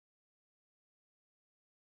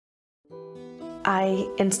I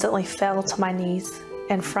instantly fell to my knees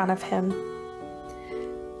in front of him.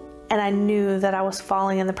 And I knew that I was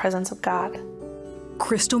falling in the presence of God.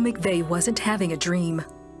 Crystal McVeigh wasn't having a dream.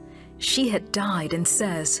 She had died and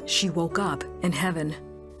says she woke up in heaven.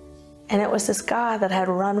 And it was this God that I had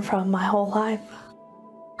run from my whole life.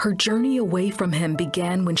 Her journey away from him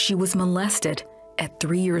began when she was molested at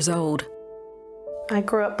 3 years old. I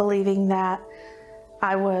grew up believing that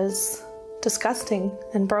I was disgusting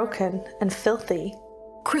and broken and filthy.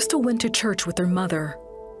 Crystal went to church with her mother.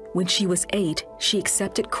 When she was 8, she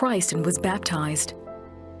accepted Christ and was baptized.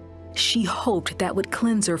 She hoped that would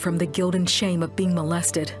cleanse her from the guilt and shame of being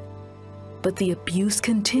molested. But the abuse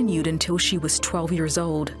continued until she was 12 years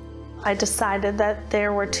old. I decided that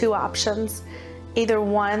there were two options. Either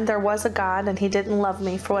one, there was a God and he didn't love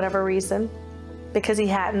me for whatever reason, because he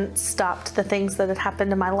hadn't stopped the things that had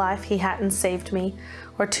happened in my life, he hadn't saved me,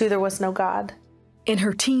 or two, there was no God. In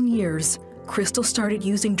her teen years, Crystal started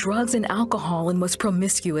using drugs and alcohol and was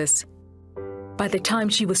promiscuous. By the time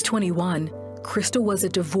she was 21, Crystal was a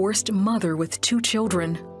divorced mother with 2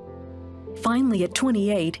 children. Finally, at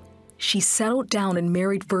 28, she settled down and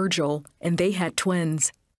married Virgil, and they had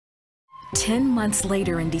twins. 10 months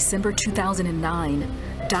later, in December 2009,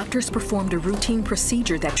 doctors performed a routine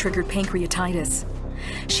procedure that triggered pancreatitis.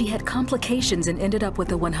 She had complications and ended up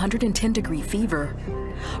with a 110-degree fever.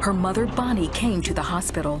 Her mother, Bonnie, came to the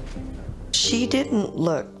hospital. She didn't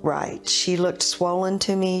look right. She looked swollen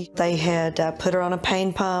to me. They had put her on a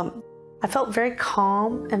pain pump. I felt very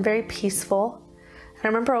calm and very peaceful. And I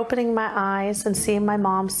remember opening my eyes and seeing my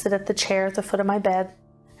mom sit at the chair at the foot of my bed.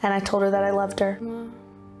 And I told her that I loved her. Mom,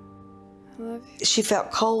 I love you. She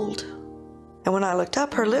felt cold. And when I looked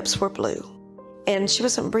up, her lips were blue. And she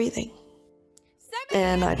wasn't breathing.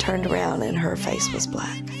 And I turned around and her face was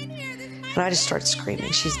black. And I just started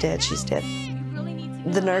screaming, she's dead, she's dead.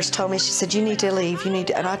 The nurse told me, she said, you need to leave, you need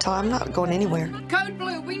to, and I told her, I'm not going anywhere. Code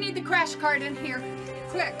Blue, we need the crash cart in here,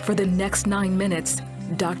 quick. For the next 9 minutes,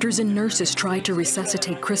 doctors and nurses tried to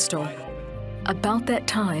resuscitate Crystal. About that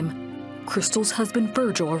time, Crystal's husband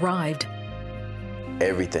Virgil arrived.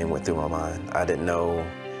 Everything went through my mind. I didn't know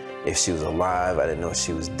if she was alive, I didn't know if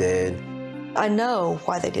she was dead. I know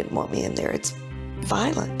why they didn't want me in there. It's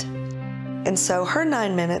violent. And so her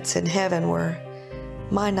 9 minutes in heaven were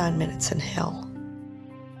my 9 minutes in hell.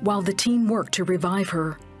 While the team worked to revive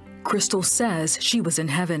her, Crystal says she was in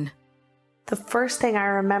heaven. The first thing I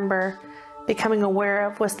remember becoming aware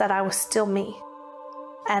of was that I was still me.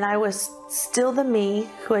 And I was still the me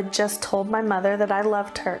who had just told my mother that I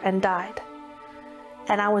loved her and died.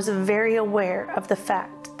 And I was very aware of the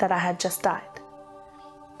fact that I had just died.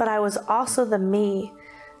 But I was also the me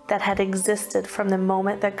that had existed from the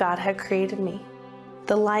moment that God had created me.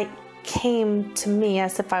 The light came to me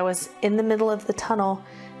as if I was in the middle of the tunnel,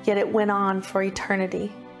 yet it went on for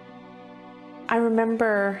eternity. I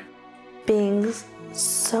remember being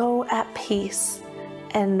so at peace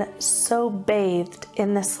and so bathed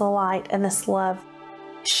in this light and this love.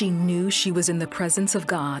 She knew she was in the presence of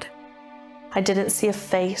God. I didn't see a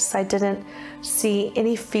face. I didn't see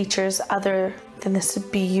any features other than this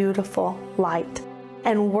beautiful light.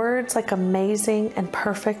 And words like amazing and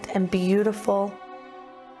perfect and beautiful,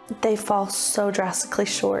 they fall so drastically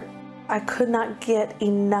short. I could not get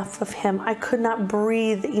enough of him. I could not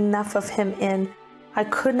breathe enough of him in. I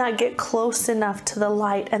could not get close enough to the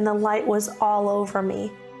light, and the light was all over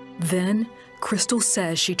me. Then, Crystal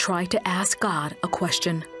says she tried to ask God a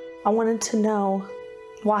question. I wanted to know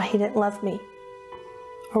why he didn't love me,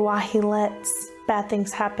 or why he lets bad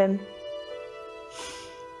things happen.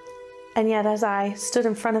 And yet as I stood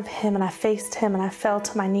in front of him and I faced him and I fell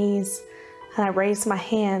to my knees and I raised my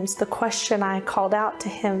hands, the question I called out to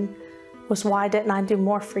him was, why didn't I do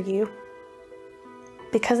more for you?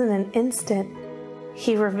 Because in an instant,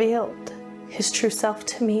 he revealed his true self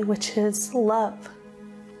to me, which is love.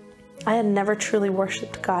 I had never truly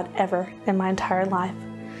worshiped God ever in my entire life,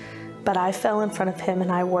 but I fell in front of him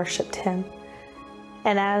and I worshiped him.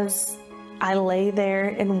 And as I lay there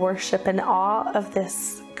in worship and awe of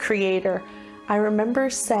this Creator, I remember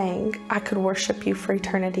saying, I could worship you for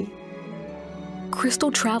eternity.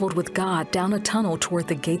 Crystal traveled with God down a tunnel toward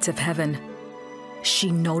the gates of heaven. She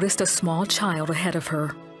noticed a small child ahead of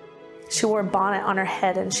her. She wore a bonnet on her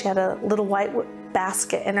head and she had a little white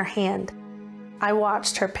basket in her hand. I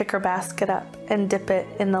watched her pick her basket up and dip it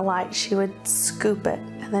in the light. She would scoop it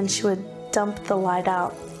and then she would dump the light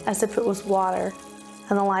out as if it was water,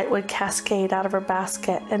 and the light would cascade out of her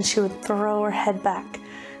basket, and she would throw her head back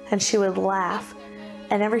and she would laugh.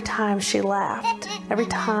 And every time she laughed, every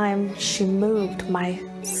time she moved, my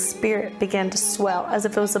spirit began to swell as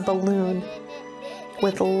if it was a balloon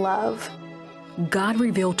with love. God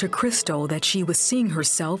revealed to Crystal that she was seeing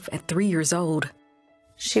herself at 3 years old.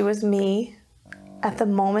 She was me at the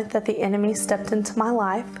moment that the enemy stepped into my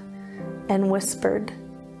life and whispered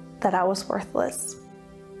that I was worthless,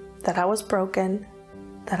 that I was broken,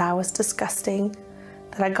 that I was disgusting,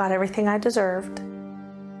 that I got everything I deserved.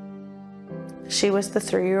 She was the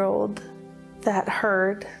 3-year-old that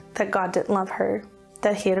heard that God didn't love her,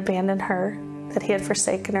 that he had abandoned her, that he had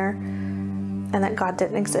forsaken her, and that God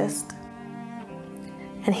didn't exist.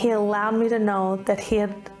 And he allowed me to know that he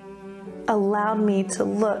had allowed me to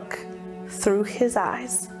look through his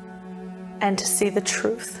eyes and to see the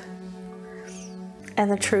truth.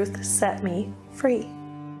 And the truth set me free.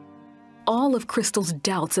 All of Crystal's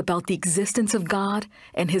doubts about the existence of God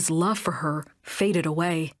and his love for her faded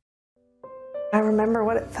away. I remember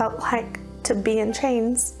what it felt like to be in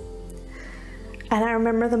chains. And I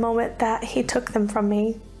remember the moment that he took them from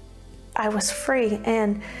me. I was free,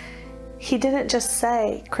 and he didn't just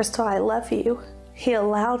say, "Crystal, I love you." He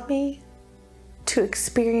allowed me to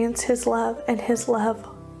experience his love, and his love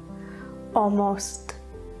almost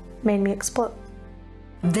made me explode.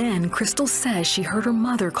 Then Crystal says she heard her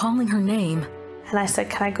mother calling her name. And I said,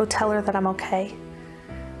 "Can I go tell her that I'm okay?"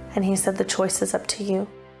 And he said, "The choice is up to you."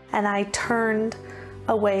 And I turned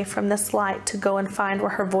away from this light to go and find where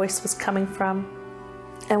her voice was coming from.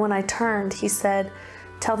 And when I turned, he said,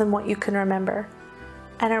 "Tell them what you can remember."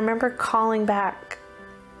 And I remember calling back,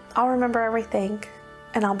 "I'll remember everything,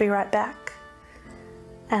 and I'll be right back."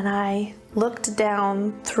 And I looked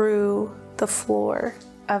down through the floor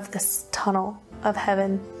of this tunnel of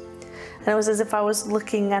heaven, and it was as if I was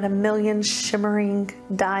looking at 1,000,000 shimmering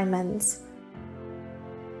diamonds.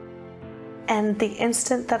 And the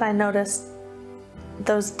instant that I noticed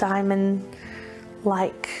those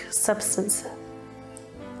diamond-like substance,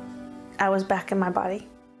 I was back in my body.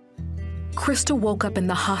 Crystal woke up in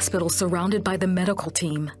the hospital surrounded by the medical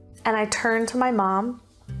team. And I turned to my mom,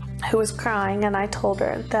 who was crying, and I told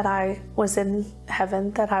her that I was in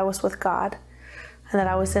heaven, that I was with God, and that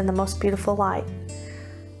I was in the most beautiful light,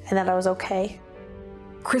 and that I was okay.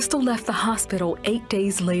 Crystal left the hospital 8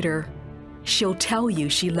 days later. She'll tell you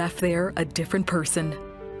she left there a different person.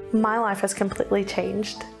 My life has completely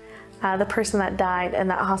changed. The person that died in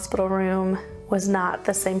that hospital room was not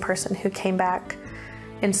the same person who came back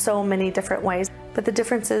in so many different ways. But the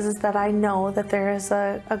difference is that I know that there is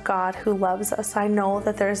a God who loves us. I know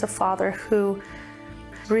that there is a Father who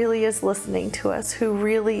really is listening to us, who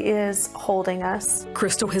really is holding us.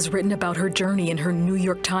 Crystal has written about her journey in her New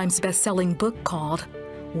York Times best-selling book called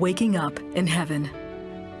Waking Up in Heaven.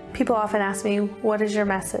 People often ask me, "What is your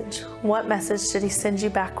message? What message did he send you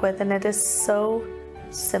back with?" And it is so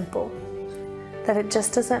simple, that it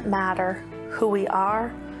just doesn't matter who we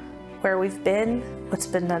are, where we've been, what's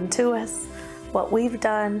been done to us, what we've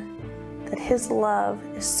done, that his love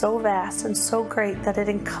is so vast and so great that it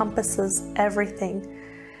encompasses everything.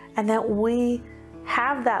 And that we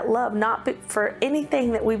have that love not for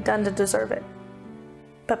anything that we've done to deserve it,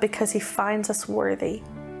 but because he finds us worthy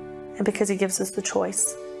and because he gives us the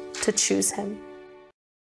choice to choose him.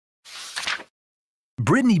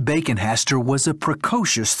 Brittany Baconhaster was a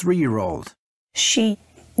precocious 3-year-old. She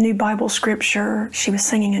knew Bible scripture. She was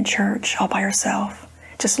singing in church all by herself.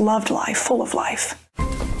 Just loved life, full of life.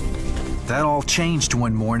 That all changed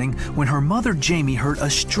one morning when her mother, Jamie, heard a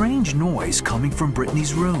strange noise coming from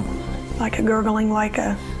Brittany's room. Like a gurgling, like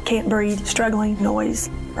a can't breathe, struggling noise.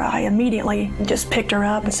 I immediately just picked her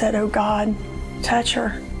up and said, "Oh God, touch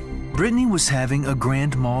her." Brittany was having a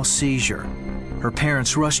grand mal seizure. Her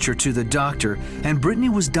parents rushed her to the doctor, and Brittany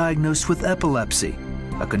was diagnosed with epilepsy,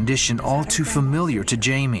 a condition all too familiar to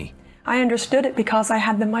Jamie. I understood it because I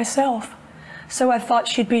had them myself. So I thought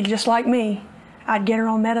she'd be just like me. I'd get her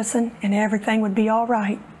on medicine and everything would be all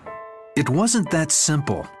right. It wasn't that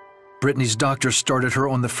simple. Brittany's doctor started her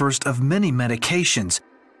on the first of many medications,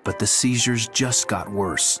 but the seizures just got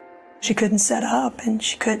worse. She couldn't sit up and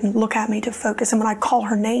she couldn't look at me to focus. And when I call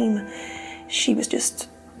her name, she was just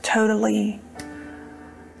totally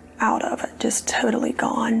out of it, just totally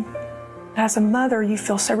gone. As a mother, you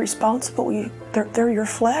feel so responsible. They're your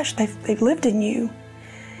flesh. They've lived in you.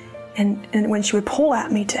 And when she would pull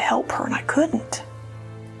at me to help her and I couldn't,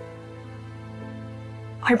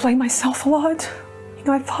 I blamed myself a lot. You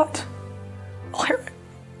know, I thought,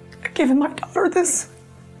 I've given my daughter this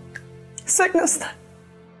sickness.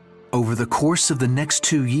 Over the course of the next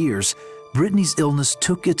 2 years, Brittany's illness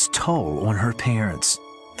took its toll on her parents.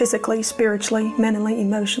 Physically, spiritually, mentally,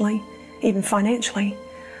 emotionally, even financially.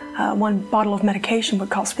 One bottle of medication would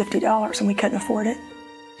cost $50 and we couldn't afford it.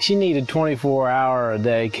 She needed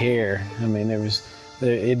 24-hour-a-day care. I mean,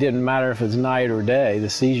 it didn't matter if it's night or day, the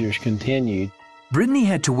seizures continued. Brittany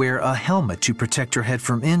had to wear a helmet to protect her head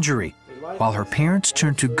from injury, while her parents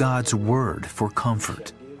turned to God's word for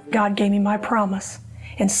comfort. God gave me my promise.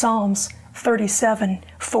 In Psalms 37,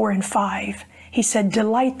 4 and 5, he said,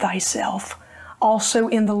 "Delight thyself also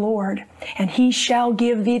in the Lord, and he shall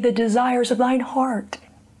give thee the desires of thine heart."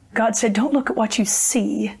 God said, don't look at what you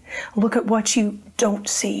see, look at what you don't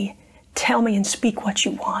see. Tell me and speak what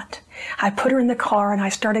you want. I put her in the car and I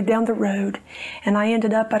started down the road, and I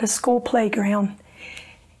ended up at a school playground.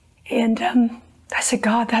 And I said,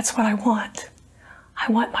 God, that's what I want.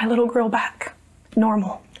 I want my little girl back,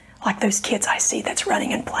 normal, like those kids I see that's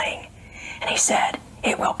running and playing. And he said,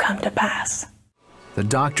 it will come to pass. The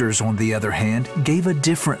doctors, on the other hand, gave a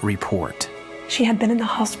different report. She had been in the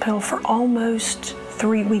hospital for almost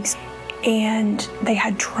 3 weeks, and they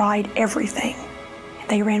had tried everything.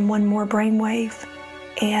 They ran one more brainwave,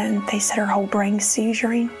 and they said her whole brain's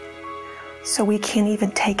seizuring. So we can't even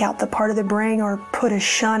take out the part of the brain or put a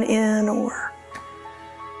shunt in or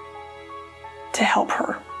to help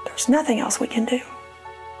her. There's nothing else we can do.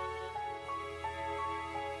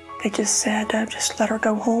 They just said, just let her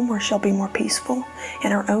go home where she'll be more peaceful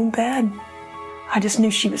in her own bed. I just knew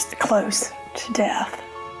she was close to death.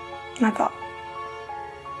 And I thought,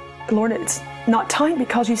 Lord, it's not time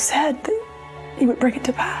because you said that you would bring it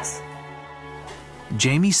to pass.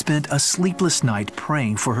 Jamie spent a sleepless night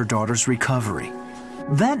praying for her daughter's recovery.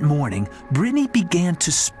 That morning, Brittany began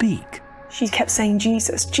to speak. She kept saying,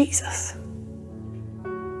 Jesus, Jesus.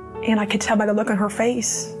 And I could tell by the look on her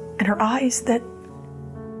face and her eyes that,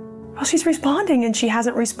 well, she's responding, and she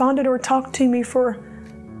hasn't responded or talked to me for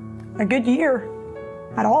a good year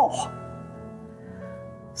at all.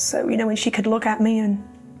 So, you know, when she could look at me and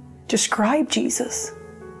describe Jesus,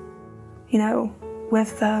 you know,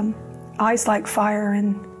 with eyes like fire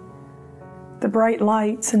and the bright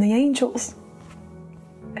lights and the angels,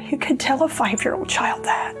 you could tell a 5-year-old child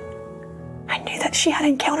that. I knew that she had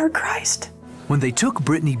encountered Christ. When they took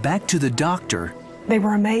Brittany back to the doctor, they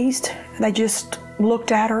were amazed. They just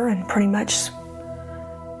looked at her and pretty much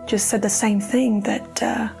just said the same thing,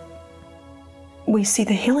 that we see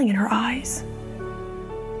the healing in her eyes.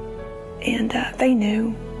 And they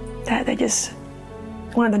knew that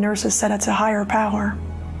one of the nurses said it's a higher power.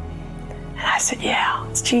 And I said, yeah,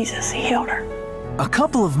 it's Jesus, he healed her. A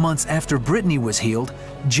couple of months after Brittany was healed,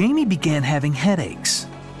 Jamie began having headaches.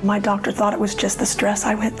 My doctor thought it was just the stress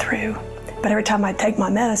I went through. But every time I'd take my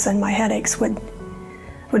medicine, my headaches would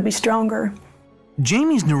be stronger.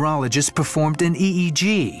 Jamie's neurologist performed an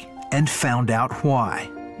EEG and found out why.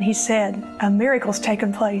 He said, a miracle's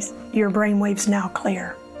taken place. Your brainwave's now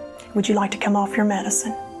clear. Would you like to come off your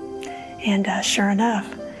medicine? And sure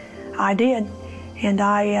enough, I did. And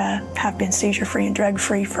I have been seizure-free and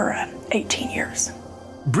drug-free for 18 years.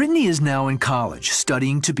 Brittany is now in college,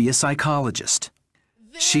 studying to be a psychologist.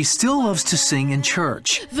 She still loves to sing in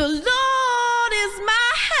church. The Lord is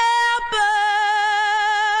my helper.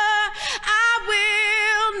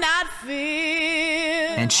 I will not fear.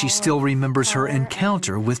 And she still remembers her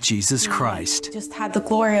encounter with Jesus Christ. Just had the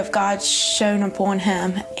glory of God shone upon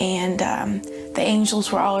him, and the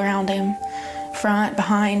angels were all around him, front,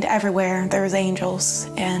 behind, everywhere. There was angels,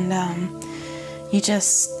 and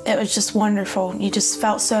it was just wonderful. You just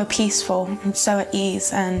felt so peaceful and so at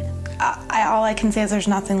ease, and all I can say is there's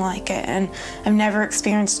nothing like it, and I've never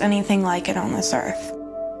experienced anything like it on this earth.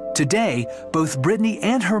 Today, both Brittany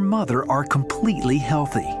and her mother are completely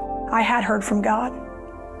healthy. I had heard from God,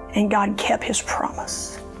 and God kept his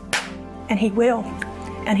promise. And he will,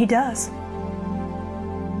 and he does.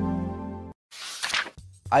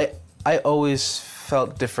 I always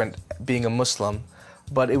felt different being a Muslim,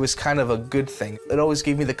 but it was kind of a good thing. It always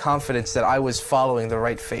gave me the confidence that I was following the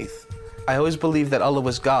right faith. I always believed that Allah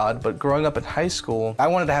was God, but growing up in high school, I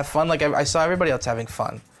wanted to have fun like I saw everybody else having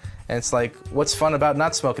fun. And it's like, what's fun about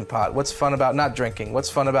not smoking pot? What's fun about not drinking? What's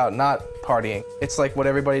fun about not partying? It's like what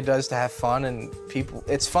everybody does to have fun, and people,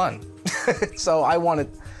 it's fun. So I wanted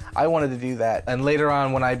to do that. And later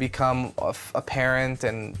on, when I become a parent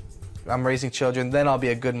and I'm raising children, then I'll be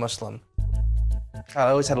a good Muslim. I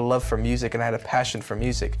always had a love for music, and I had a passion for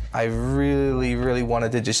music. I really, really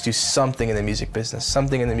wanted to just do something in the music business,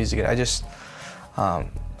 something in the music. I just had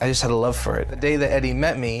a love for it. The day that Eddie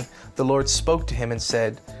met me, the Lord spoke to him and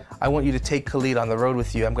said, I want you to take Khalid on the road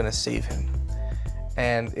with you. I'm going to save him.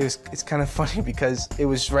 And it's kind of funny because it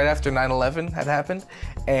was right after 9/11 had happened,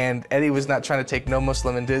 and Eddie was not trying to take no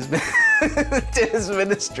Muslim into his, to his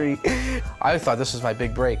ministry. I thought this was my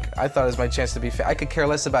big break. I thought it was my chance to be I could care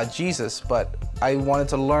less about Jesus, but I wanted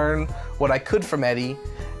to learn what I could from Eddie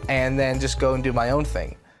and then just go and do my own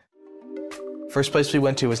thing. First place we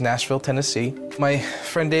went to was Nashville, Tennessee. My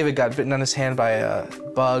friend David got bitten on his hand by a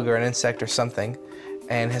bug or an insect or something,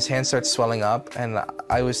 and his hand starts swelling up, and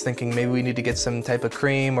I was thinking maybe we need to get some type of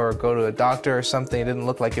cream or go to a doctor or something. It didn't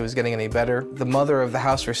look like it was getting any better. The mother of the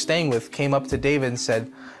house we're staying with came up to David and said,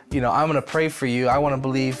 you know, I'm gonna pray for you. I wanna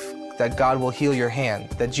believe that God will heal your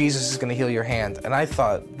hand, that Jesus is gonna heal your hand. And I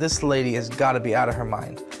thought, this lady has gotta be out of her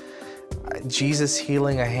mind. Jesus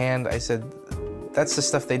healing a hand, I said, that's the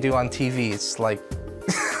stuff they do on TV. It's like,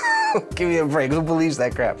 give me a break, who believes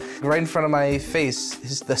that crap? Right in front of my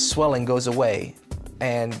face, the swelling goes away,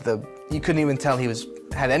 and you couldn't even tell he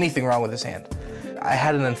had anything wrong with his hand. I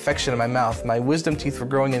had an infection in my mouth. My wisdom teeth were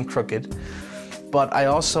growing in crooked, but I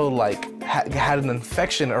also had an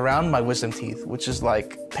infection around my wisdom teeth, which is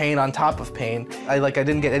like pain on top of pain. I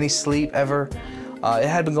didn't get any sleep ever. It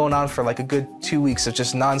had been going on for like a good 2 weeks of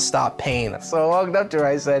just nonstop pain. So I walked up to her,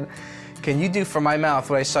 I said, can you do for my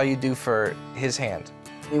mouth what I saw you do for his hand?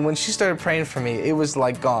 And when she started praying for me, it was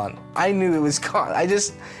like gone. I knew it was gone. I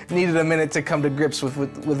just needed a minute to come to grips with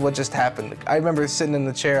what just happened. I remember sitting in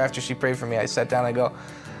the chair after she prayed for me. I sat down, I go,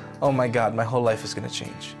 oh my God, my whole life is gonna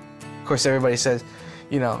change. Of course, everybody says,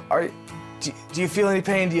 you know, do you feel any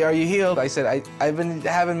pain? Are you healed? I said, I've been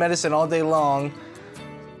having medicine all day long.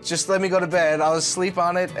 Just let me go to bed. I'll sleep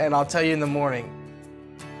on it and I'll tell you in the morning.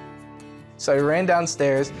 So I ran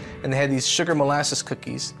downstairs and they had these sugar molasses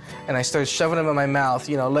cookies, and I started shoving them in my mouth,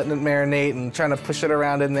 you know, letting it marinate and trying to push it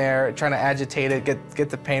around in there, trying to agitate it, get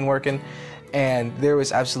the pain working. And there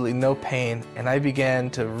was absolutely no pain, and I began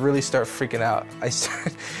to really start freaking out. I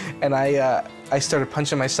started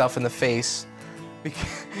punching myself in the face,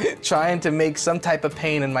 trying to make some type of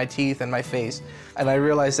pain in my teeth and my face. And I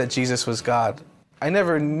realized that Jesus was God. I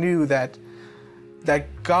never knew that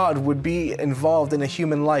God would be involved in a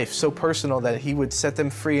human life so personal that he would set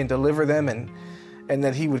them free and deliver them, and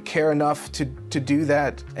that he would care enough to do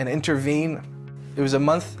that and intervene. It was a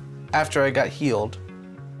month after I got healed.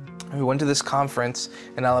 We went to this conference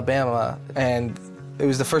in Alabama, and it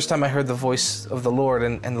was the first time I heard the voice of the Lord,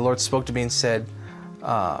 and the Lord spoke to me and said,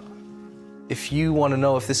 if you want to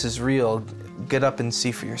know if this is real, get up and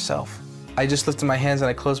see for yourself. I just lifted my hands and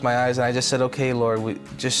I closed my eyes and I just said, okay, Lord,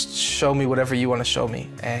 just show me whatever you want to show me.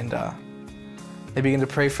 And they began to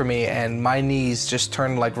pray for me, and my knees just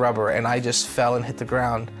turned like rubber, and I just fell and hit the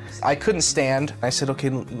ground. I couldn't stand. I said, okay,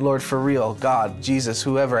 Lord, for real, God, Jesus,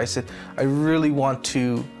 whoever. I said, I really want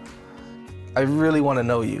to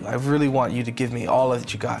know you. I really want you to give me all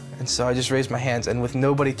that you got. And so I just raised my hands, and with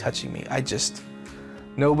nobody touching me,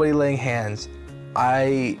 nobody laying hands,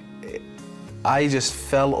 I just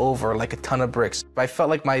fell over like a ton of bricks. I felt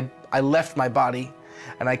like I left my body,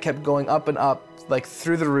 and I kept going up and up, like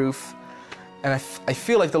through the roof. And I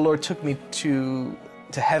feel like the Lord took me to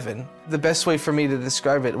heaven. The best way for me to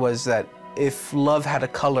describe it was that if love had a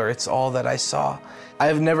color, it's all that I saw. I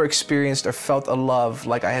have never experienced or felt a love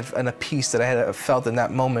like I had, and a peace that I had felt in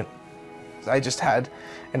that moment. I just had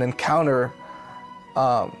an encounter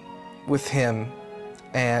with him,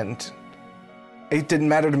 and it didn't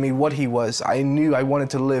matter to me what he was. I knew I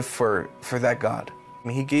wanted to live for that God. I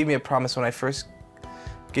mean, he gave me a promise when I first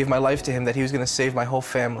gave my life to him that he was going to save my whole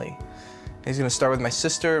family. He's going to start with my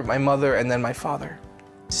sister, my mother, and then my father.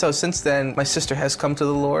 So since then, my sister has come to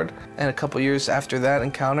the Lord, and a couple years after that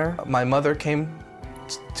encounter, my mother came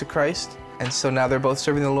to Christ, and so now they're both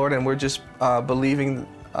serving the Lord, and we're just believing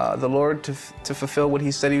the Lord to fulfill what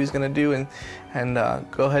he said he was going to do, and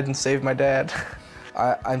go ahead and save my dad.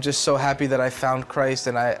 I'm just so happy that I found Christ,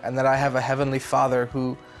 and that I have a heavenly Father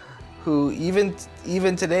who even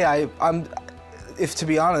today, if to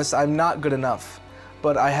be honest, I'm not good enough,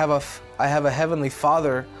 but I have a heavenly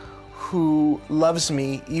Father who loves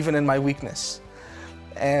me even in my weakness,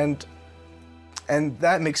 and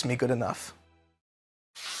that makes me good enough.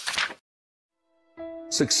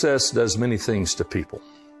 Success does many things to people.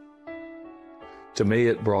 To me,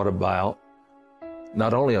 it brought about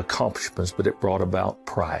not only accomplishments, but it brought about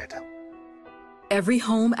pride. Every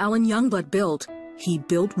home Alan Youngblood built, he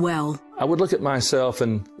built well. I would look at myself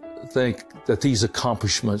and think that these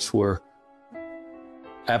accomplishments were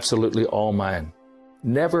absolutely all mine.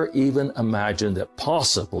 Never even imagined that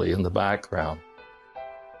possibly in the background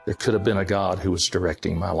there could have been a God who was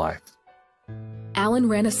directing my life. Alan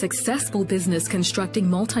ran a successful business constructing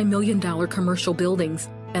multi-million-dollar commercial buildings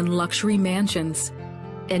and luxury mansions,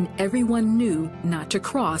 and everyone knew not to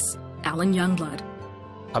cross Alan Youngblood.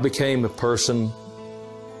 I became a person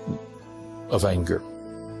of anger,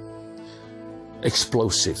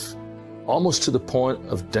 explosive, almost to the point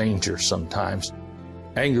of danger sometimes.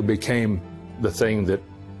 Anger became the thing that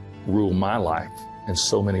ruled my life in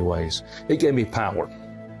so many ways. It gave me power.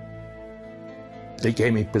 They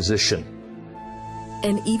gave me position.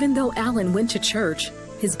 And even though Alan went to church,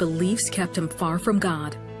 his beliefs kept him far from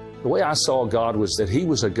God. The way I saw God was that He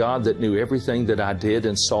was a God that knew everything that I did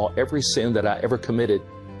and saw every sin that I ever committed,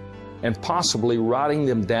 and possibly writing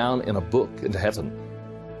them down in a book in heaven.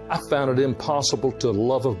 I found it impossible to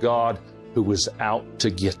love a God who was out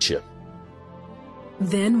to get you.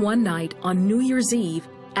 Then one night on New Year's Eve,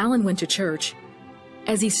 Alan went to church.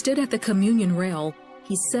 As he stood at the communion rail,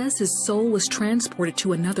 he says his soul was transported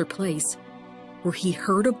to another place, where he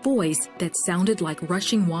heard a voice that sounded like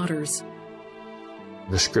rushing waters.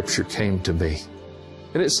 The scripture came to me,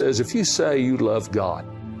 and it says, if you say you love God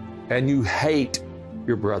and you hate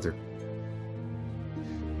your brother,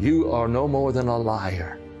 you are no more than a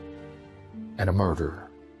liar and a murderer.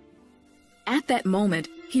 At that moment,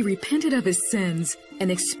 he repented of his sins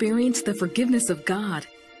and experienced the forgiveness of God,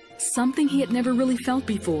 something he had never really felt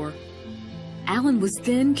before. Alan was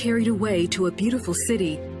then carried away to a beautiful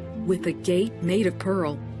city with a gate made of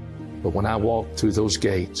pearl. But when I walked through those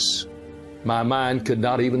gates, my mind could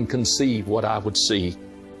not even conceive what I would see.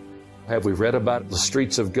 Have we read about the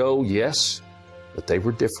streets of gold? Yes, but they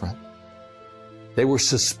were different. They were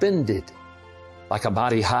suspended like a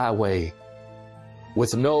mighty highway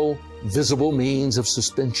with no visible means of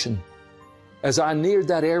suspension. As I neared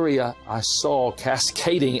that area, I saw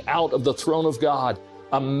cascading out of the throne of God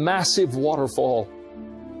a massive waterfall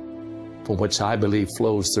from which I believe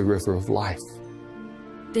flows the river of life.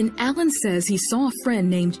 Then Alan says he saw a friend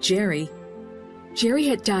named Jerry. Jerry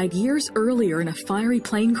had died years earlier in a fiery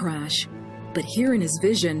plane crash, but here in his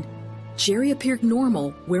vision, Jerry appeared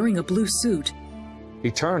normal, wearing a blue suit.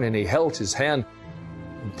 He turned and he held his hand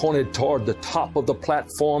and pointed toward the top of the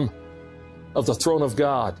platform of the throne of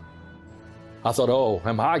God. I thought, oh,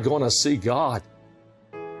 am I going to see God?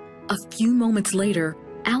 A few moments later,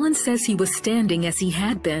 Alan says he was standing as he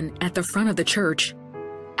had been at the front of the church.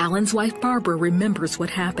 Alan's wife, Barbara, remembers what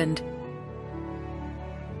happened.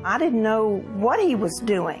 I didn't know what he was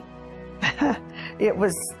doing. It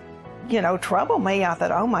was, troubled me. I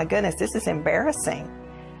thought, oh my goodness, this is embarrassing.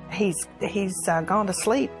 He's gone to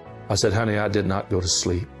sleep. I said, honey, I did not go to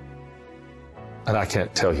sleep. And I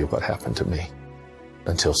can't tell you what happened to me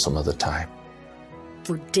until some other time.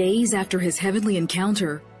 For days after his heavenly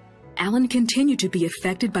encounter, Alan continued to be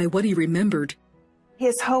affected by what he remembered.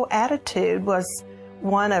 His whole attitude was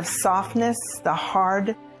one of softness. The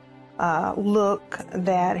hard look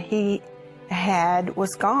that he had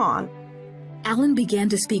was gone. Alan began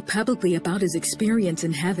to speak publicly about his experience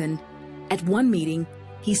in heaven. At one meeting,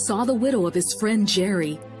 he saw the widow of his friend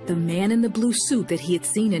Jerry, the man in the blue suit that he had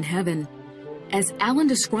seen in heaven. As Alan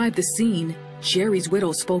described the scene, Jerry's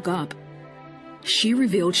widow spoke up. She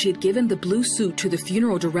revealed she had given the blue suit to the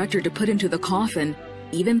funeral director to put into the coffin,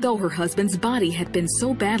 even though her husband's body had been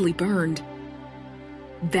so badly burned.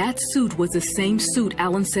 That suit was the same suit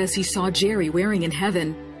Alan says he saw Jerry wearing in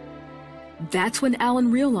heaven. That's when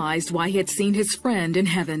Alan realized why he had seen his friend in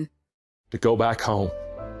heaven. To go back home,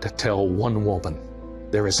 to tell one woman,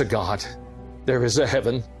 there is a God, there is a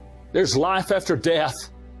heaven, there's life after death,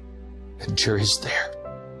 and Jerry's there.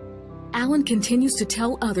 Alan continues to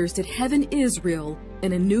tell others that heaven is real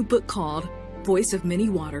in a new book called Voice of Many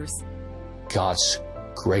Waters. God's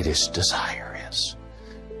greatest desire is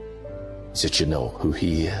that you know who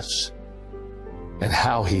He is and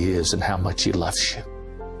how He is and how much He loves you.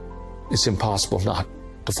 It's impossible not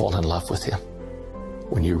to fall in love with Him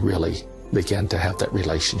when you really begin to have that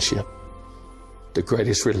relationship, the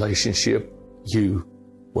greatest relationship you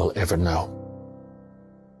will ever know.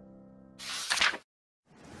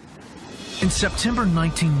 In September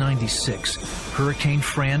 1996, Hurricane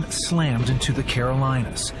Fran slammed into the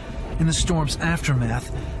Carolinas. In the storm's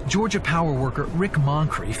aftermath, Georgia power worker Rick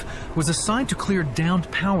Moncrief was assigned to clear downed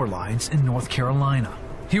power lines in North Carolina.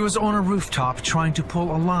 He was on a rooftop trying to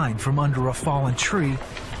pull a line from under a fallen tree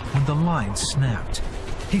when the line snapped.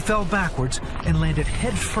 He fell backwards and landed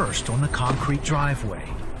headfirst on the concrete driveway.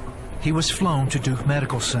 He was flown to Duke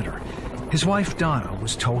Medical Center. His wife Donna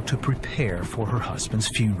was told to prepare for her husband's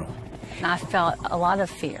funeral. I felt a lot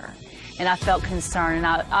of fear, and I felt concern, and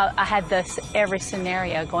I had every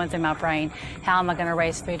scenario going through my brain. How am I going to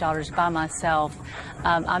raise 3 daughters by myself?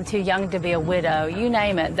 I'm too young to be a widow. You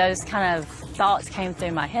name it, those kind of thoughts came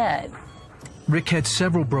through my head. Rick had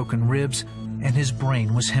several broken ribs, and his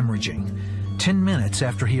brain was hemorrhaging. 10 minutes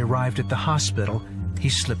after he arrived at the hospital, he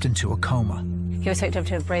slipped into a coma. He was hooked up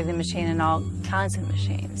to a breathing machine and all kinds of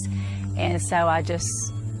machines, and so I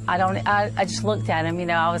just looked at him,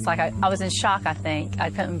 I was like, I was in shock, I think. I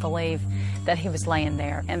couldn't believe that he was laying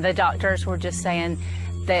there. And the doctors were just saying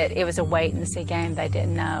that it was a wait-and-see game. They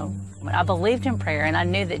didn't know. I believed in prayer, and I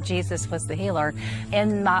knew that Jesus was the healer.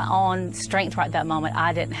 In my own strength right that moment,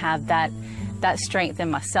 I didn't have that strength in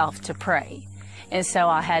myself to pray. And so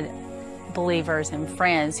I had believers and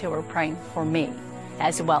friends who were praying for me,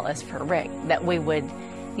 as well as for Rick, that we would,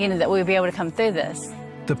 that we would be able to come through this.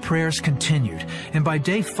 The prayers continued, and by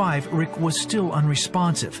day 5, Rick was still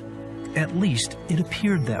unresponsive. At least it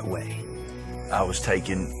appeared that way. I was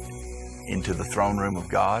taken into the throne room of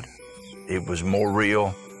God. It was more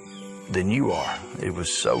real than you are. It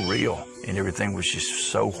was so real, and everything was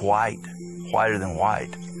just so white, whiter than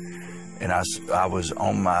white. And I was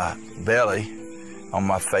on my belly, on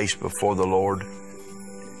my face before the Lord,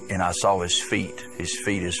 and I saw his feet. His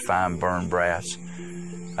feet is fine burned brass.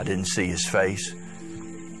 I didn't see his face,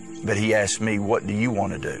 but he asked me, what do you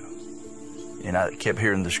want to do? And I kept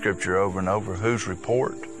hearing the scripture over and over, whose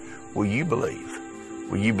report will you believe?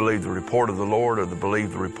 Will you believe the report of the Lord or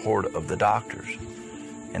believe the report of the doctors?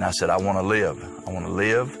 And I said, I want to live. I want to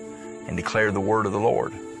live and declare the word of the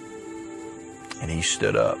Lord. And he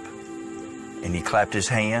stood up and he clapped his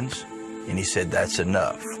hands and he said, that's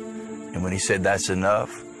enough. And when he said, that's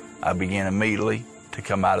enough, I began immediately to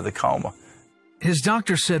come out of the coma. His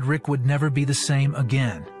doctor said Rick would never be the same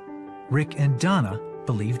again. Rick and Donna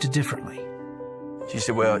believed differently. She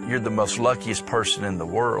said, well, you're the most luckiest person in the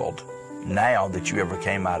world now that you ever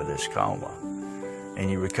came out of this coma. And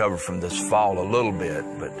you recovered from this fall a little bit,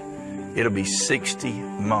 but it'll be 60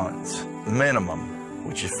 months minimum,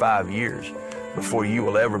 which is 5 years, before you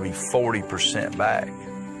will ever be 40% back.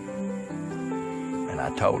 And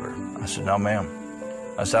I told her, I said, no, ma'am.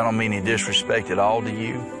 I said, I don't mean any disrespect at all to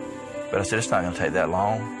you, but I said, it's not going to take that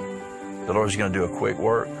long. The Lord's going to do a quick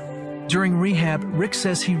work. During rehab, Rick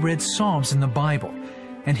says he read Psalms in the Bible,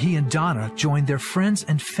 and he and Donna joined their friends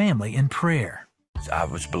and family in prayer. I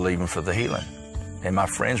was believing for the healing, and my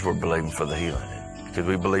friends were believing for the healing, because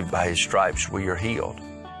we believe by his stripes we are healed.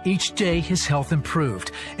 Each day, his health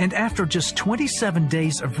improved, and after just 27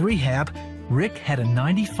 days of rehab, Rick had a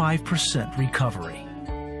 95% recovery.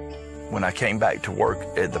 When I came back to work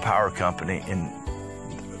at the power company in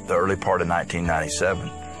the early part of 1997,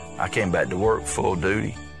 I came back to work full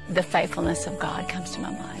duty. The faithfulness of God comes to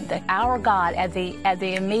my mind. That our God, at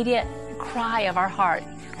the immediate cry of our heart,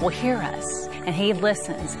 will hear us, and he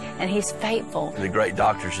listens, and he's faithful. The great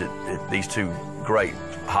doctors at these two great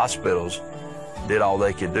hospitals did all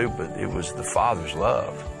they could do, but it was the Father's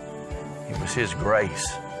love. It was his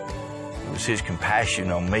grace. It was his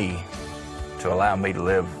compassion on me to allow me to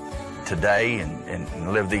live today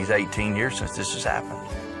and live these 18 years since this has happened.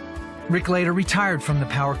 Rick later retired from the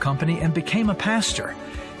power company and became a pastor.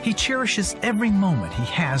 He cherishes every moment he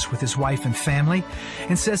has with his wife and family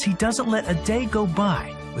and says he doesn't let a day go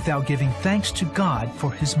by without giving thanks to God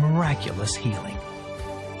for his miraculous healing.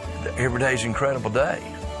 Every day is an incredible day.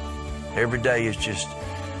 Every day is just,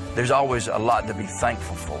 there's always a lot to be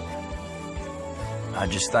thankful for. I'm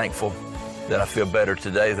just thankful that I feel better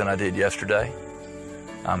today than I did yesterday.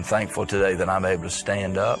 I'm thankful today that I'm able to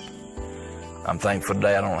stand up. I'm thankful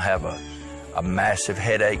today I don't have a massive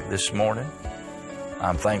headache this morning.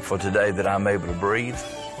 I'm thankful today that I'm able to breathe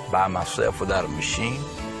by myself without a machine.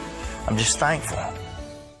 I'm just thankful.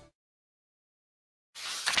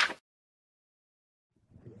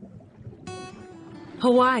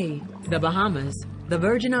 Hawaii, the Bahamas, the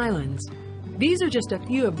Virgin Islands. These are just a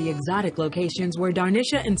few of the exotic locations where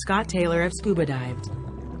Darnisha and Scott Taylor have scuba dived.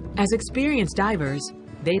 As experienced divers,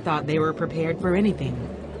 they thought they were prepared for anything.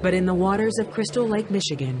 But in the waters of Crystal Lake,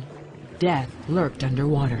 Michigan, death lurked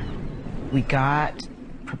underwater. We got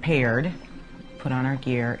prepared, put on our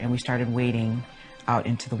gear, and we started wading out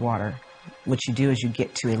into the water. What you do is you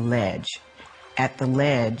get to a ledge. At the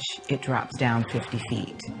ledge, it drops down 50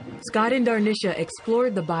 feet. Scott and Darnisha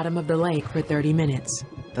explored the bottom of the lake for 30 minutes.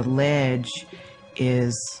 The ledge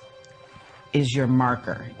is your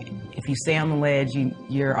marker. If you stay on the ledge,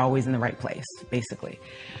 you're always in the right place, basically.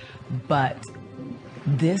 But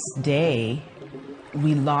this day,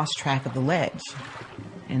 we lost track of the ledge.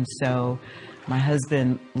 And so my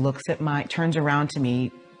husband turns around to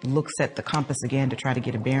me, looks at the compass again to try to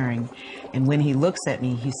get a bearing. And when he looks at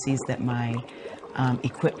me, he sees that my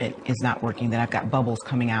equipment is not working, that I've got bubbles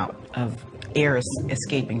coming out of air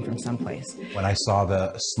escaping from someplace. When I saw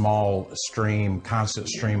the small stream, constant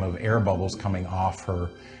stream of air bubbles coming off her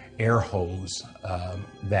air hose,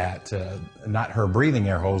 not her breathing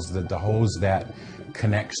air hose, the hose that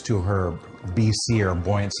connects to her BC or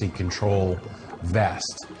buoyancy control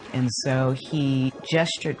vest. And so he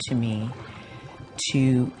gestured to me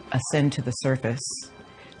to ascend to the surface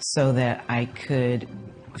so that I could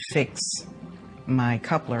fix my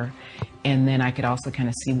coupler And then I could also kind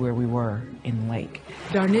of see where we were in the lake.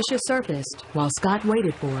 Darnisha surfaced while Scott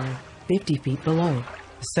waited for her 50 feet below.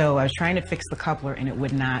 So I was trying to fix the coupler and it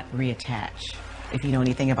would not reattach. If you know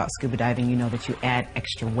anything about scuba diving, you know that you add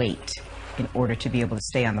extra weight in order to be able to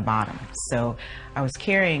stay on the bottom. So I was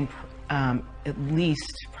carrying at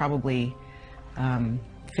least probably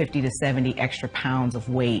 50 to 70 extra pounds of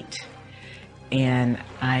weight. And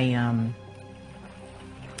I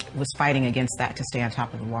was fighting against that to stay on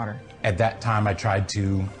top of the water. At that time, I tried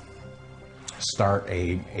to start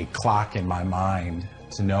a clock in my mind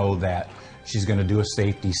to know that she's going to do a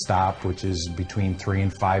safety stop, which is between 3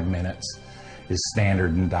 and 5 minutes, is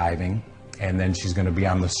standard in diving. And then she's going to be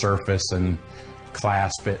on the surface and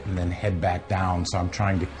clasp it and then head back down. So I'm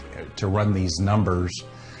trying to run these numbers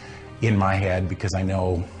in my head because I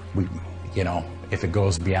know if it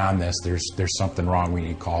goes beyond this, there's something wrong. We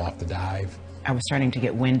need to call off the dive. I was starting to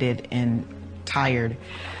get winded and tired.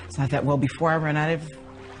 So I thought, well, before I run out of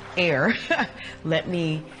air, let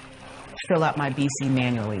me fill out my BC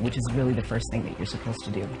manually, which is really the first thing that you're supposed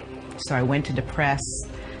to do. So I went to depress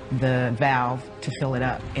the valve to fill it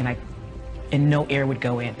up, and no air would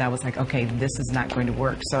go in. I was like, okay, this is not going to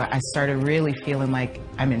work. So I started really feeling like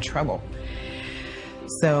I'm in trouble.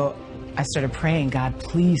 So I started praying, God,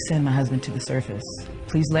 please send my husband to the surface.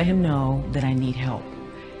 Please let him know that I need help.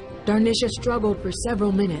 Darnisha struggled for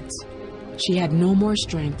several minutes. She had no more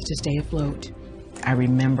strength to stay afloat. I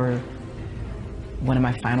remember one of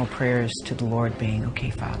my final prayers to the Lord being,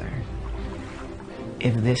 okay, Father,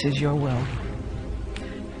 if this is your will,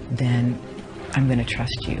 then I'm going to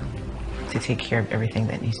trust you to take care of everything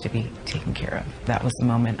that needs to be taken care of. That was the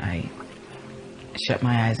moment I shut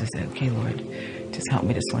my eyes and said, okay, Lord, just help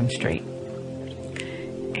me to swim straight.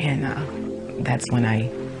 And that's when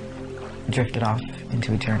I drifted off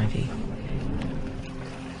into eternity.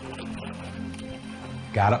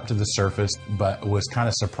 Got up to the surface, but was kind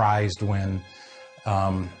of surprised when,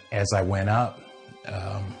 as I went up,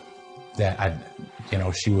 that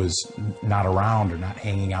she was not around or not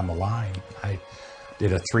hanging on the line. I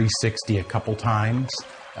did a 360 a couple times,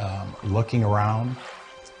 looking around.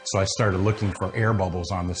 So I started looking for air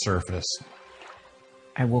bubbles on the surface.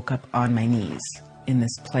 I woke up on my knees in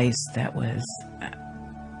this place that was,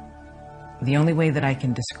 the only way that I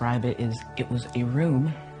can describe it is it was a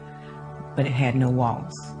room, but it had no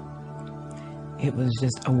walls. It was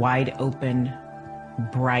just a wide open,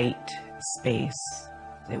 bright space.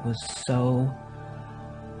 It was so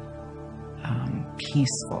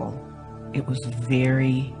peaceful. It was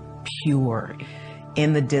very pure.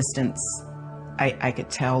 In the distance, I could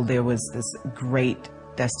tell there was this great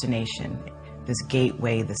destination, this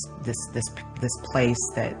gateway, this place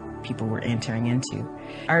that people were entering into.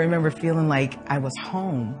 I remember feeling like I was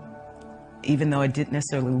home, even though it didn't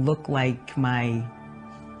necessarily look like my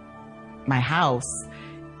house.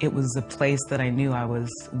 It was a place that I knew I was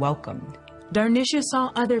welcomed. Darnisha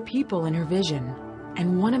saw other people in her vision,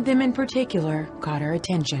 and one of them in particular caught her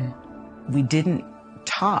attention. We didn't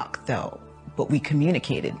talk, though, but we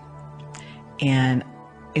communicated. And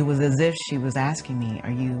it was as if she was asking me,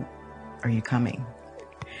 are you coming?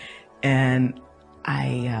 And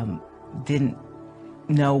I didn't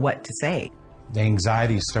know what to say. The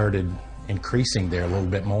anxiety started increasing there a little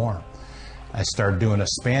bit more. I started doing a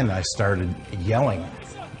spin. I started yelling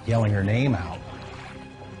her name out.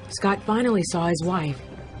 Scott finally saw his wife.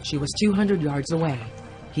 She was 200 yards away.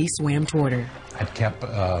 He swam toward her. I kept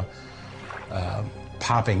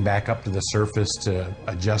popping back up to the surface to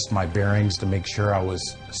adjust my bearings to make sure I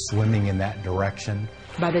was swimming in that direction.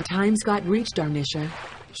 By the time Scott reached Darnisha,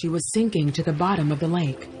 she was sinking to the bottom of the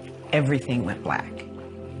lake. Everything went black.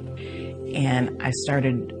 And I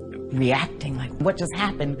started reacting like, what just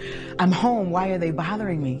happened? I'm home, why are they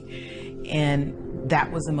bothering me? And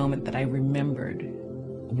that was the moment that I remembered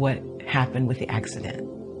what happened with the accident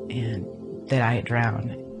and that I had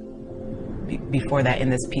drowned. Before that, in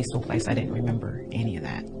this peaceful place, I didn't remember any of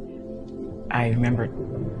that. I remember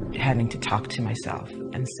having to talk to myself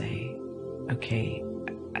and say, okay,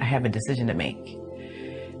 I have a decision to make.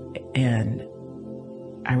 And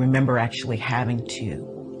I remember actually having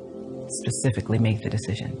to specifically make the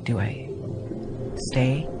decision. Do I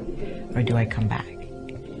stay or do I come back?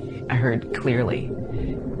 I heard clearly,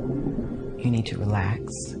 you need to relax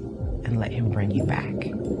and let him bring you back.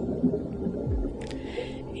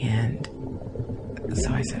 And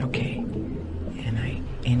so I said, okay. And I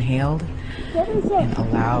inhaled and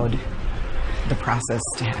allowed the process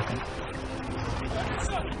to happen.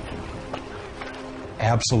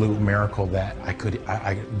 Absolute miracle that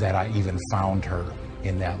that I even found her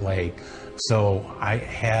in that lake. So I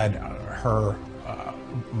had her,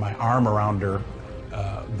 my arm around her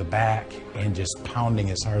the back and just pounding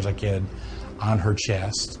as hard as I could on her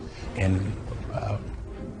chest and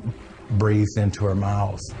breathed into her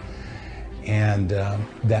mouth. And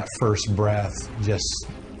that first breath, just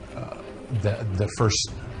the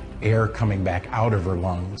first air coming back out of her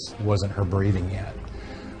lungs, wasn't her breathing yet,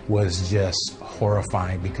 was just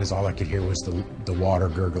horrifying because all I could hear was the water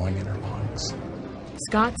gurgling in her lungs.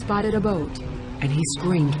 Scott spotted a boat, and he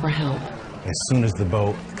screamed for help. As soon as the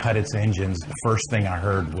boat cut its engines, the first thing I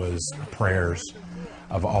heard was prayers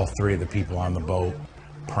of all three of the people on the boat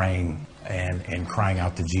praying and crying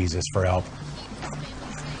out to Jesus for help.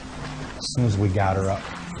 As soon as we got her up,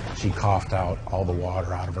 she coughed out all the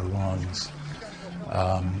water out of her lungs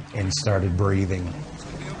and started breathing.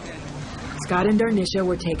 Scott and Darnisha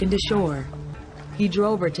were taken to shore. He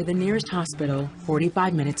drove her to the nearest hospital,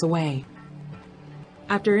 45 minutes away.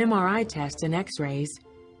 After MRI tests and x-rays,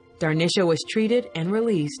 Darnisha was treated and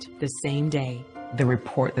released the same day. The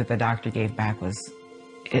report that the doctor gave back was,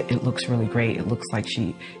 it looks really great. It looks like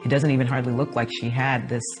it doesn't even hardly look like she had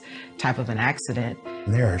this type of an accident.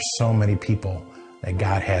 There are so many people that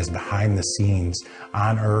God has behind the scenes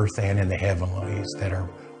on earth and in the heavenlies that are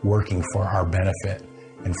working for our benefit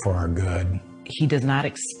and for our good. He does not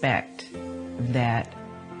expect that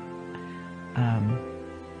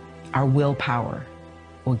our willpower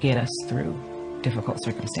will get us through difficult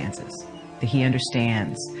circumstances. That he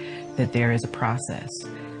understands that there is a process,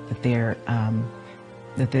 that there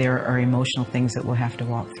are emotional things that we'll have to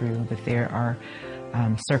walk through, that there are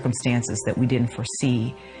circumstances that we didn't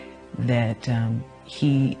foresee, that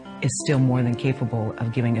he is still more than capable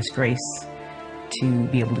of giving us grace to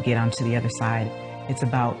be able to get onto the other side. It's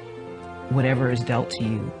about whatever is dealt to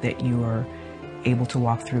you, that you are able to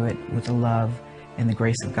walk through it with the love and the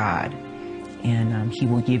grace of God. And he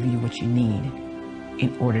will give you what you need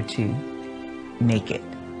in order to make it.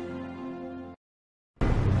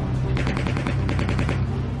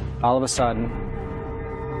 All of a sudden,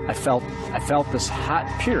 I felt this hot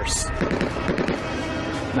pierce.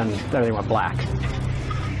 Then everything went black.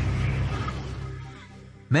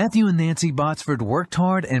 Matthew and Nancy Botsford worked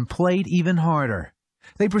hard and played even harder.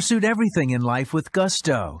 They pursued everything in life with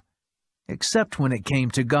gusto, except when it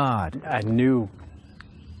came to God. I knew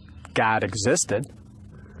God existed,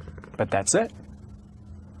 but that's it.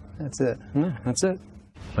 That's it. Yeah, that's it.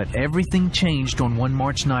 But everything changed on one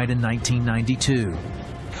March night in 1992.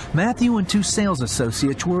 Matthew and two sales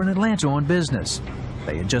associates were in Atlanta on business.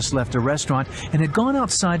 They had just left a restaurant and had gone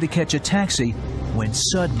outside to catch a taxi when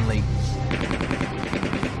suddenly...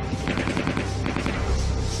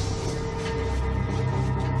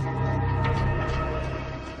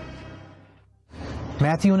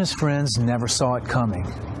 Matthew and his friends never saw it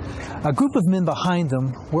coming. A group of men behind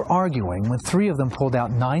them were arguing when three of them pulled out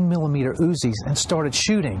 9mm Uzis and started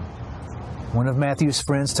shooting. One of Matthew's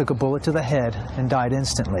friends took a bullet to the head and died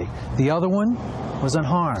instantly. The other one was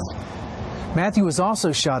unharmed. Matthew was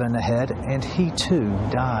also shot in the head, and he too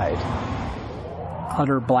died.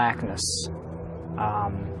 Utter blackness.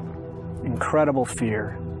 Incredible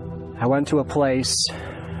fear. I went to a place,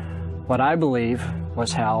 what I believe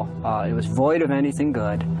was hell. It was void of anything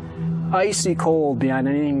good. Icy cold beyond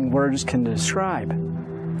anything words can describe.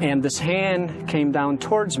 And this hand came down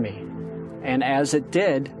towards me. And as it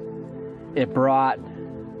did, it brought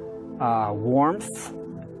warmth,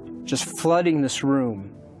 just flooding this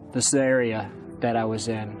room, this area that I was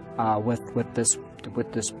in, with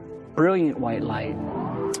this brilliant white light.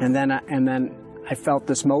 And then I felt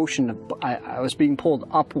this motion. I was being pulled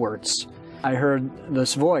upwards. I heard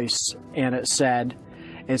this voice, and it said,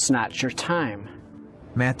 "It's not your time."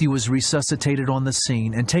 Matthew was resuscitated on the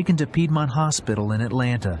scene and taken to Piedmont Hospital in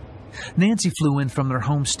Atlanta. Nancy flew in from their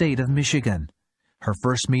home state of Michigan. Her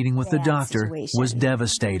first meeting with the doctor was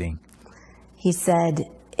devastating. He said,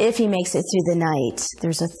 if he makes it through the night,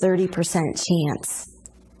 there's a 30% chance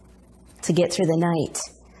to get through the night.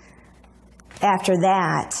 After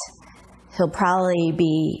that, he'll probably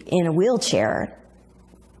be in a wheelchair.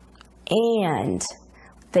 And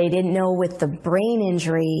they didn't know with the brain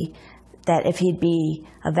injury that if he'd be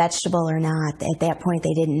a vegetable or not. At that point,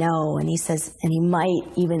 they didn't know. And he says, and he might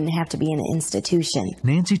even have to be in an institution.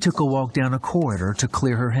 Nancy took a walk down a corridor to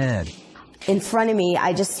clear her head. In front of me,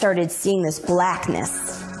 I just started seeing this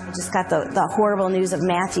blackness. I just got the horrible news of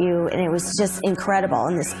Matthew, and it was just incredible.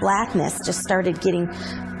 And this blackness just started getting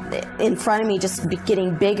in front of me, just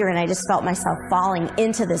getting bigger, and I just felt myself falling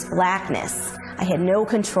into this blackness. I had no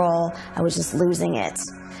control. I was just losing it.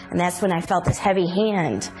 And that's when I felt this heavy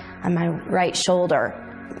hand on my right shoulder,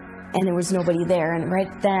 and there was nobody there. And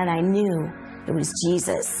right then I knew it was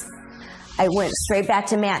Jesus. I went straight back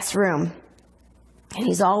to Matt's room, And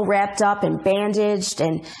he's all wrapped up and bandaged,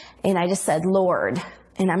 and I just said, Lord,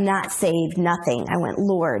 and I'm not saved, nothing. I went,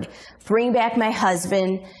 Lord, bring back my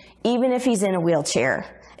husband, even if he's in a wheelchair.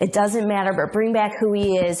 It doesn't matter, but bring back who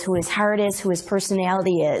he is, who his heart is, who his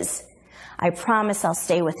personality is. I promise I'll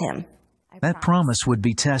stay with him. That promise would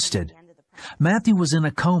be tested. Matthew was in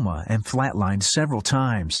a coma and flatlined several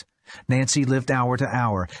times. Nancy lived hour to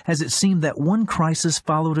hour, as it seemed that one crisis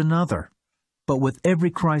followed another. But with every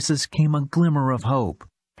crisis came a glimmer of hope.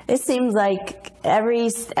 It seemed like every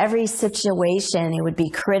situation, it would be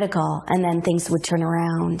critical, and then things would turn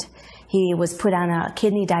around. He was put on a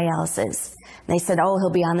kidney dialysis. They said, oh,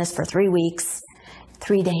 he'll be on this for 3 weeks,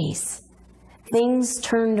 3 days. Things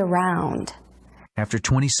turned around. After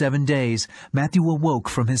 27 days, Matthew awoke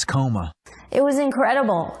from his coma. It was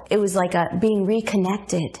incredible. It was like being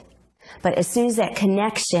reconnected. But as soon as that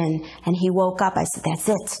connection, and he woke up, I said, that's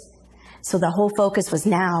it. So the whole focus was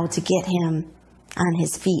now to get him on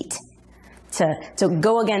his feet, to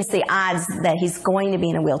go against the odds that he's going to be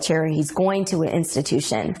in a wheelchair, he's going to an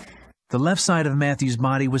institution. The left side of Matthew's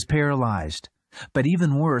body was paralyzed. But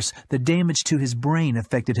even worse, the damage to his brain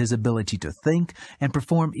affected his ability to think and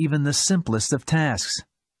perform even the simplest of tasks.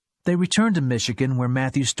 They returned to Michigan, where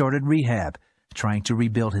Matthew started rehab, trying to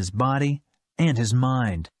rebuild his body and his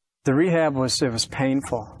mind. The rehab was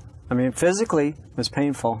painful. I mean, physically it was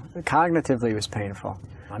painful. Cognitively it was painful.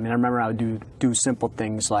 I mean, I remember I would do simple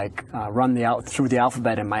things like run through the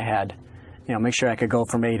alphabet in my head, you know, make sure I could go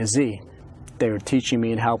from A to Z. They were teaching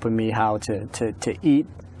me and helping me how to eat.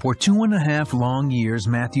 For 2.5 long years,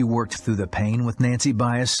 Matthew worked through the pain with Nancy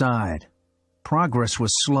by his side. Progress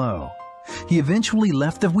was slow. He eventually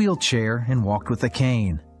left the wheelchair and walked with a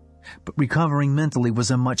cane. But recovering mentally was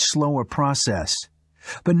a much slower process.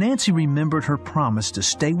 But Nancy remembered her promise to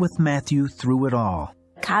stay with Matthew through it all.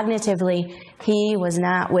 Cognitively, he was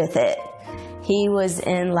not with it. He was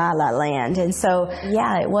in la-la land. And so,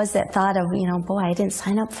 yeah, it was that thought of, you know, boy, I didn't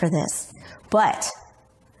sign up for this. But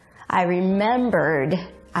I remembered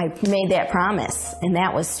I made that promise, and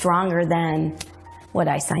that was stronger than what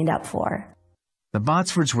I signed up for. The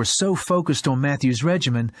Botsfords were so focused on Matthew's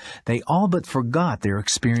regimen, they all but forgot their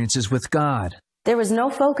experiences with God. There was no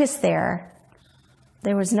focus there.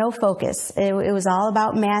 There was no focus. It was all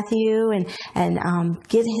about Matthew and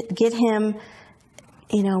get him,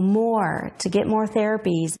 you know, to get more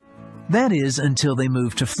therapies. That is until they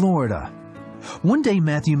moved to Florida. One day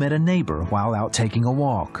Matthew met a neighbor while out taking a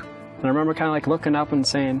walk. And I remember kind of like looking up and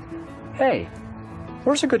saying, hey,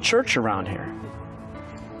 where's a good church around here?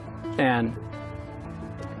 And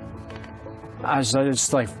I was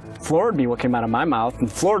just like, floored me what came out of my mouth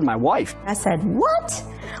and floored my wife. I said, what?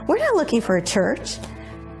 We're not looking for a church.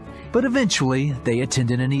 But eventually, they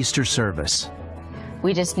attended an Easter service.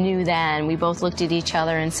 We just knew then. We both looked at each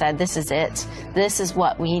other and said, this is it. This is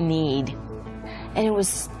what we need. And it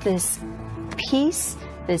was this peace,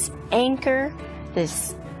 this anchor,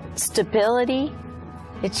 this stability.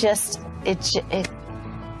 It just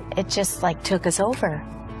like took us over.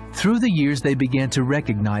 Through the years, they began to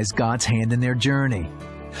recognize God's hand in their journey.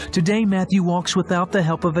 Today, Matthew walks without the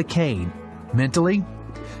help of a cane. Mentally,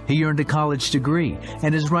 he earned a college degree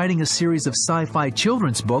and is writing a series of sci-fi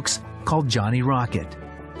children's books called Johnny Rocket.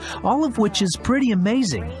 All of which is pretty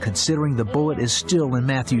amazing, considering the bullet is still in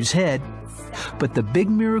Matthew's head. But the big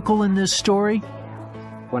miracle in this story?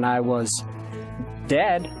 When I was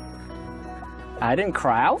dead, I didn't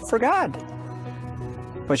cry out for God.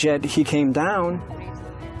 But yet he came down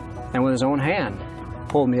and with his own hand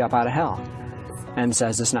pulled me up out of hell and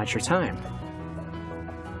says, it's not your time.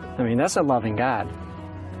 I mean, that's a loving God.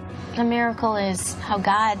 The miracle is how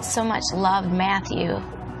God so much loved Matthew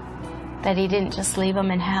that he didn't just leave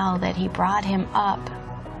him in hell, that he brought him up.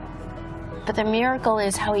 But the miracle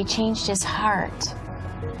is how he changed his heart.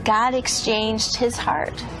 God exchanged his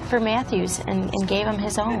heart for Matthew's and gave him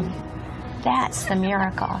his own. That's the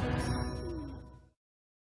miracle.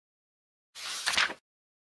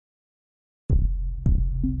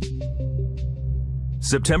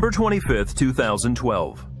 September 25th,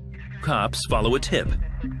 2012. Cops follow a tip.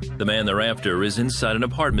 The man they're after is inside an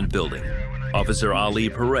apartment building. Officer Ali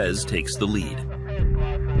Perez takes the lead.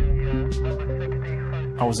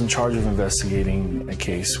 I was in charge of investigating a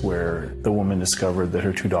case where the woman discovered that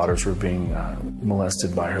her 2 daughters were being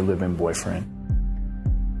molested by her live-in boyfriend.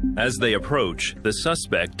 As they approach, the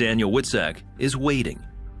suspect, Daniel Witzak, is waiting,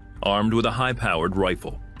 armed with a high-powered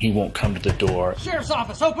rifle. He won't come to the door. Sheriff's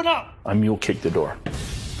office, open up! I mule kick the door.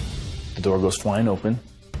 The door goes flying open,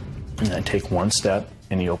 and I take one step,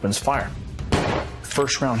 and he opens fire.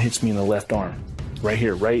 First round hits me in the left arm, right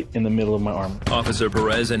here, right in the middle of my arm. Officer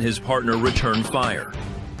Perez and his partner return fire.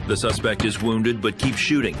 The suspect is wounded but keeps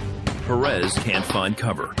shooting. Perez can't find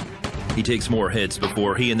cover. He takes more hits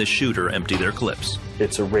before he and the shooter empty their clips.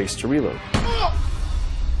 It's a race to reload.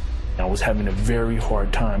 I was having a very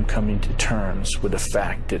hard time coming to terms with the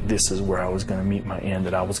fact that this is where I was going to meet my end,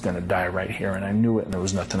 that I was going to die right here, and I knew it, and there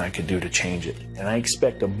was nothing I could do to change it. And I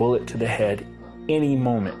expect a bullet to the head any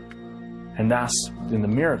moment, and that's when the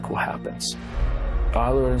miracle happens.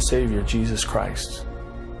 Our Lord and Savior, Jesus Christ,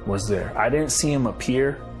 was there. I didn't see him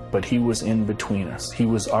appear, but he was in between us. He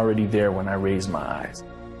was already there when I raised my eyes,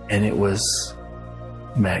 and it was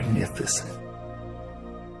magnificent.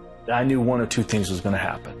 I knew one of two things was going to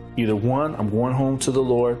happen. Either one, I'm going home to the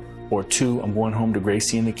Lord, or two, I'm going home to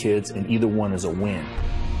Gracie and the kids, and either one is a win.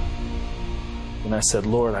 And I said,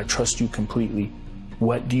 Lord, I trust you completely.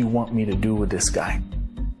 What do you want me to do with this guy?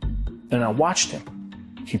 And I watched him.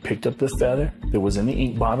 He picked up the feather that was in the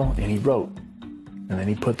ink bottle, and he wrote. And then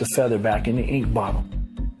he put the feather back in the ink bottle.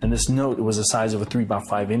 And this note, it was the size of a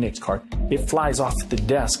 3x5 index card. It flies off the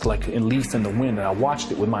desk like a leaf in the wind, and I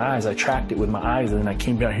watched it with my eyes. I tracked it with my eyes, and then I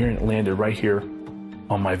came down here and it landed right here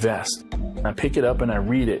on my vest. I pick it up and I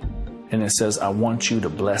read it, and it says, I want you to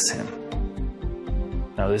bless him.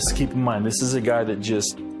 Now this, keep in mind, this is a guy that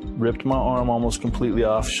just ripped my arm almost completely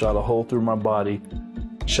off, shot a hole through my body,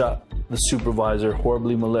 shot the supervisor,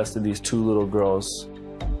 horribly molested these two little girls.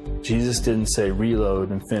 Jesus didn't say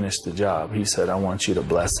reload and finish the job. He said, I want you to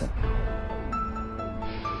bless him.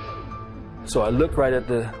 So I looked right at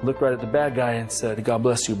the bad guy and said, God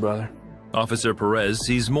bless you, brother. Officer Perez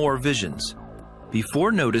sees more visions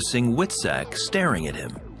before noticing Witczak staring at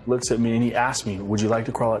him. Looks at me and he asked me, would you like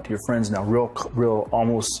to crawl out to your friends now? Real,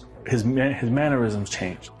 almost, his mannerisms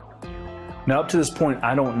changed. Now up to this point,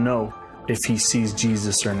 I don't know if he sees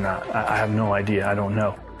Jesus or not. I have no idea, I don't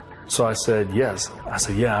know. So I said, yes. I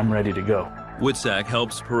said, yeah, I'm ready to go. Witczak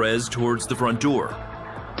helps Perez towards the front door.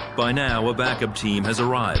 By now, a backup team has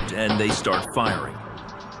arrived and they start firing.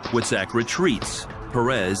 Witczak retreats.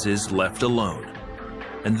 Perez is left alone.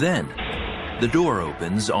 And then, the door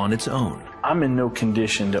opens on its own. I'm in no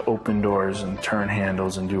condition to open doors and turn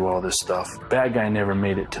handles and do all this stuff. Bad guy never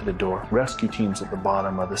made it to the door. Rescue team's at the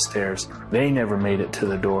bottom of the stairs. They never made it to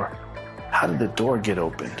the door. How did the door get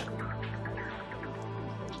opened?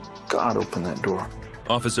 God opened that door.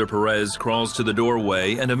 Officer Perez crawls to the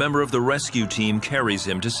doorway and a member of the rescue team carries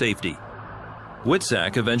him to safety.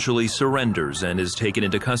 Witczak eventually surrenders and is taken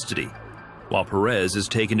into custody, while Perez is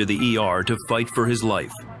taken to the ER to fight for his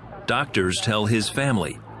life. Doctors tell his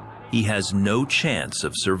family he has no chance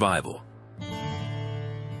of survival.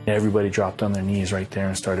 Everybody dropped on their knees right there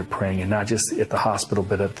and started praying, and not just at the hospital,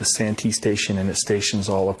 but at the Santee station and at stations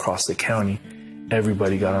all across the county.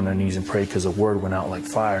 Everybody got on their knees and prayed because the word went out like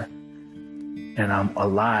fire. And I'm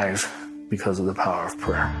alive because of the power of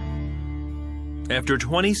prayer. After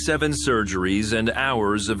 27 surgeries and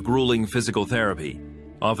hours of grueling physical therapy,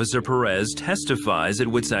 Officer Perez testifies at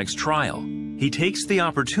Witczak's trial. He takes the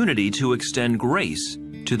opportunity to extend grace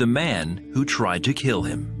to the man who tried to kill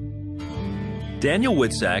him. Daniel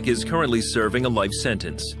Witczak is currently serving a life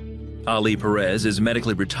sentence. Ali Perez is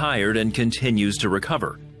medically retired and continues to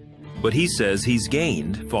recover. But he says he's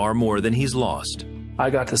gained far more than he's lost. I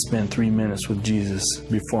got to spend 3 minutes with Jesus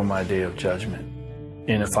before my day of judgment.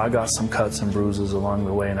 And if I got some cuts and bruises along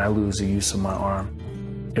the way and I lose the use of my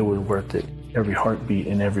arm, it was worth it. Every heartbeat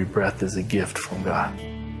and every breath is a gift from God.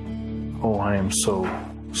 Oh, I am so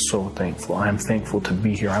thankful. I am thankful to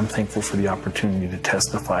be here. I'm thankful for the opportunity to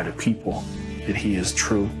testify to people that He is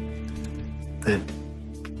true, that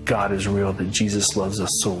God is real, that Jesus loves us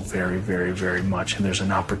so very, very, very much. And there's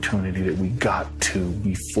an opportunity that we got to,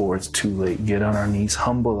 before it's too late, get on our knees,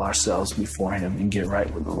 humble ourselves before Him, and get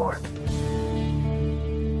right with the Lord.